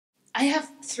I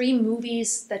have three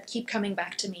movies that keep coming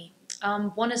back to me.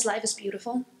 One is Life is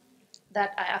Beautiful,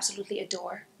 that I absolutely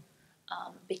adore,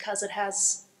 because it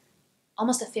has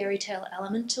almost a fairy tale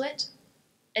element to it,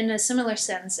 in a similar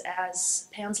sense as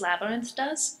Pan's Labyrinth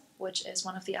does, which is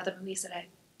one of the other movies that I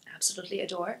absolutely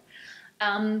adore.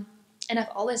 And I've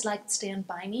always liked Stand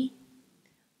By Me.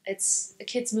 It's a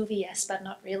kid's movie, yes, but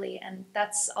not really. And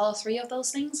that's all three of those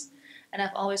things. And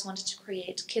I've always wanted to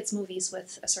create kids' movies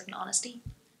with a certain honesty.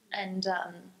 And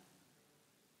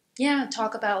yeah,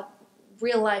 talk about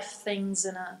real life things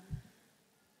in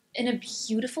a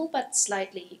beautiful but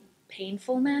slightly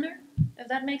painful manner, if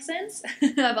that makes sense.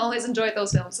 I've always enjoyed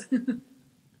those films.